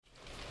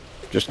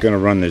Just going to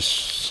run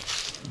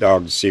this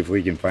dog to see if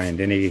we can find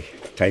any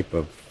type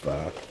of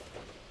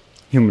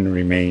human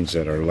remains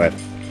that are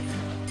left.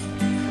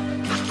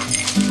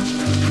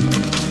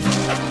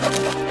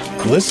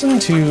 Listen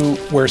to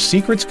Where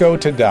Secrets Go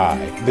to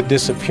Die, The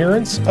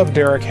Disappearance of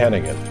Derek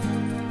Hennigan.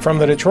 From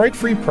the Detroit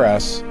Free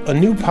Press, a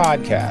new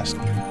podcast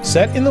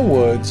set in the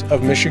woods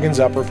of Michigan's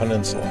Upper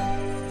Peninsula.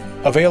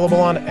 Available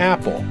on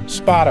Apple,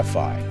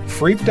 Spotify,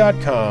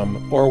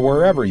 Freep.com, or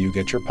wherever you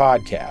get your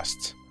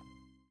podcasts.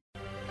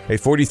 A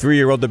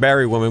 43-year-old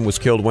DeBary woman was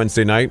killed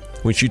Wednesday night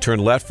when she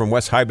turned left from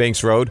West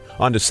Highbanks Road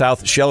onto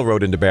South Shell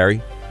Road in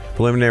DeBary.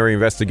 Preliminary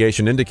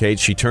investigation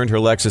indicates she turned her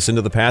Lexus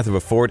into the path of a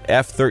Ford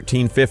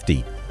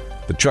F-1350.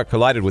 The truck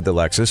collided with the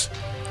Lexus.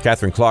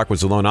 Catherine Clark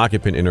was the lone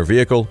occupant in her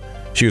vehicle.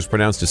 She was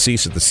pronounced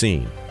deceased at the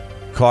scene.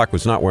 Clark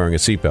was not wearing a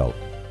seatbelt.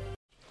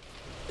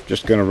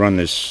 Just going to run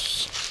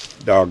this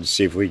dog to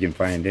see if we can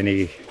find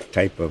any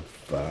type of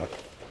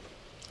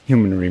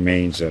human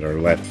remains that are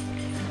left.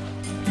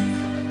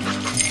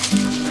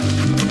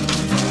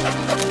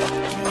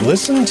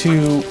 Listen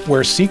to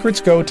Where Secrets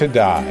Go to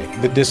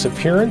Die, The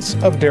Disappearance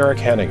of Derek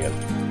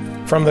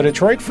Hennigan. From the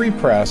Detroit Free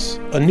Press,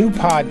 a new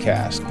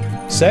podcast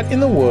set in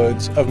the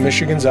woods of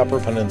Michigan's Upper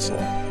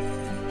Peninsula.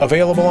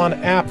 Available on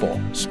Apple,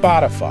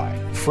 Spotify,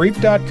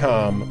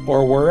 Freep.com,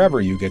 or wherever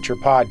you get your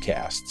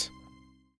podcasts.